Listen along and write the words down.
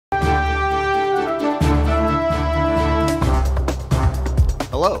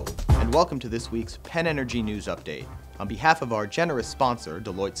Hello, and welcome to this week's PennEnergy News Update. On behalf of our generous sponsor,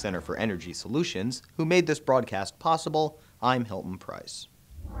 Deloitte Center for Energy Solutions, who made this broadcast possible, I'm Hilton Price.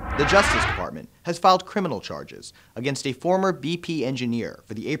 The Justice Department has filed criminal charges against a former BP engineer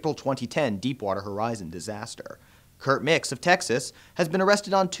for the April 2010 Deepwater Horizon disaster. Kurt Mix of Texas has been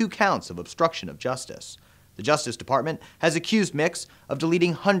arrested on 2 counts of obstruction of justice. The Justice Department has accused Mix of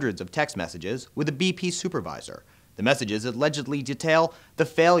deleting hundreds of text messages with a BP supervisor. The messages allegedly detail the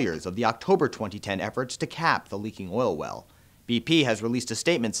failures of the October 2010 efforts to cap the leaking oil well. BP has released a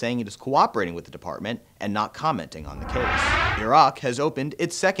statement saying it is cooperating with the department and not commenting on the case. Iraq has opened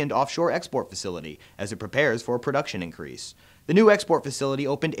its second offshore export facility as it prepares for a production increase. The new export facility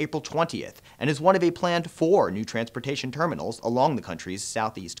opened April 20th and is one of a planned 4 new transportation terminals along the country's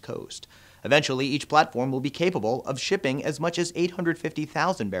southeast coast. Eventually, each platform will be capable of shipping as much as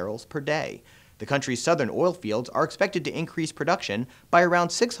 850,000 barrels per day. The country's southern oil fields are expected to increase production by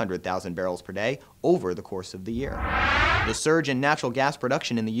around 600,000 barrels per day over the course of the year. The surge in natural gas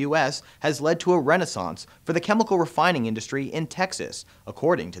production in the U.S. has led to a renaissance for the chemical refining industry in Texas,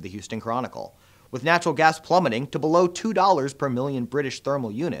 according to the Houston Chronicle. With natural gas plummeting to below $2 per million British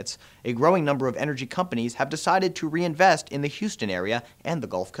thermal units, a growing number of energy companies have decided to reinvest in the Houston area and the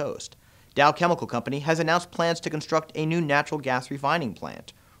Gulf Coast. Dow Chemical Company has announced plans to construct a new natural gas refining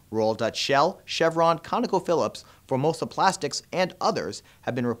plant. Royal Dutch Shell, Chevron, ConocoPhillips, Formosa Plastics, and others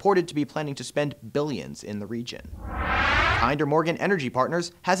have been reported to be planning to spend billions in the region. Kinder Morgan Energy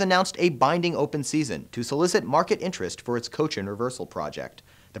Partners has announced a binding open season to solicit market interest for its Cochin reversal project.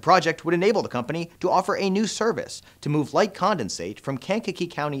 The project would enable the company to offer a new service to move light condensate from Kankakee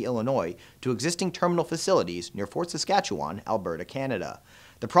County, Illinois, to existing terminal facilities near Fort Saskatchewan, Alberta, Canada.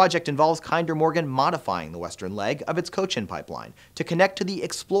 The project involves Kinder Morgan modifying the western leg of its Cochin pipeline to connect to the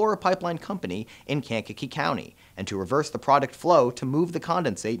Explorer Pipeline Company in Kankakee County and to reverse the product flow to move the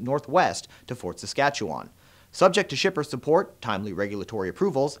condensate northwest to Fort Saskatchewan. Subject to shipper support, timely regulatory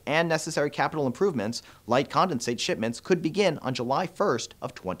approvals, and necessary capital improvements, light condensate shipments could begin on July 1st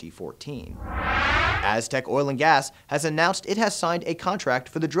of 2014. Aztec Oil and Gas has announced it has signed a contract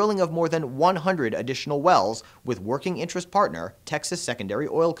for the drilling of more than 100 additional wells with working interest partner Texas Secondary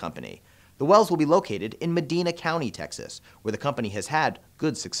Oil Company. The wells will be located in Medina County, Texas, where the company has had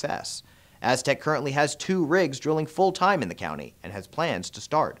good success. Aztec currently has 2 rigs drilling full-time in the county and has plans to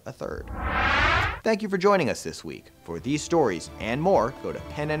start a 3rd. Thank you for joining us this week. For these stories and more, go to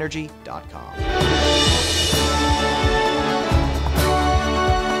PennEnergy.com.